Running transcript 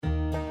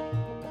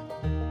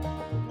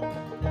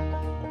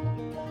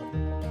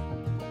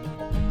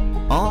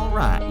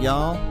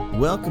y'all.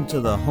 Welcome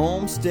to the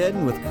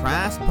Homesteading with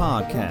Christ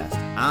podcast.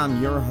 I'm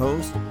your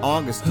host,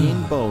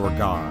 Augustine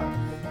Beauregard.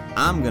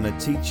 I'm going to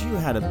teach you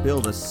how to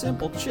build a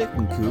simple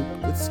chicken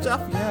coop with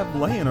stuff you have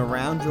laying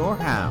around your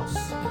house.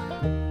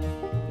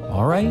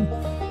 All right,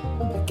 I'm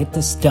going to get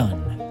this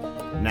done.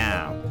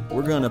 Now,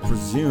 we're going to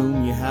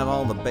presume you have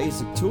all the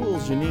basic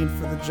tools you need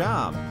for the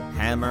job.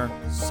 Hammer,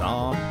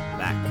 saw,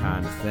 that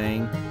kind of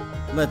thing.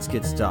 Let's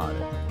get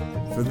started.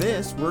 For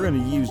this, we're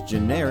going to use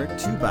generic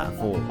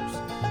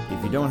 2x4s.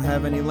 If you don't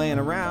have any laying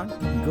around, you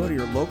can go to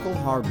your local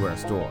hardware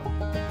store.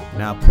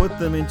 Now put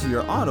them into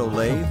your auto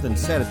lathe and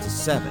set it to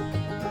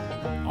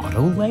 7.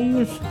 Auto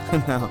lathe?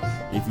 Now,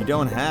 if you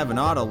don't have an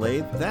auto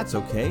lathe, that's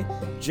okay.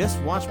 Just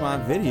watch my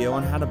video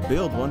on how to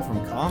build one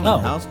from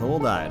common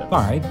household items. All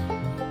right.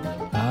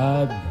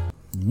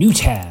 New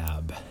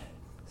tab.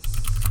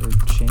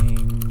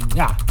 Searching.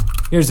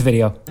 Here's the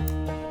video.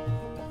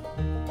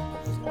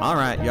 All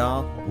right,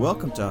 y'all.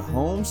 Welcome to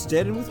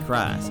Homesteading with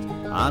Christ.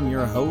 I'm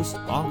your host,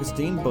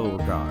 Augustine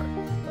Beauregard.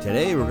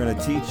 Today, we're going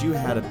to teach you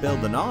how to build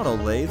an auto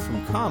lathe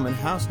from common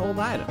household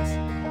items.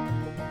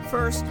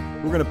 First,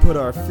 we're going to put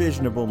our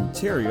fissionable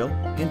material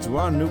into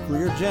our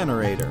nuclear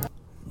generator.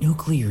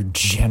 Nuclear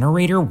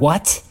generator?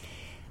 What?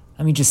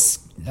 Let me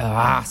just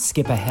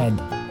skip ahead.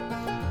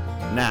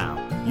 Now,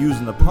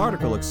 using the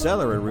particle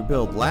accelerator we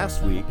built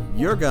last week,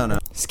 you're gonna...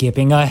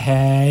 Skipping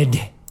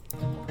ahead.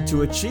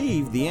 To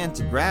achieve the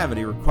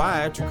anti-gravity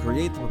required to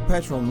create the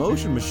perpetual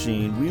motion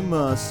machine, we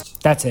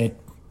must... That's it.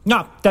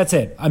 No, that's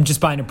it. I'm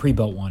just buying a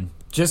pre-built one.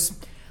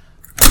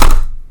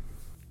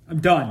 I'm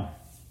done.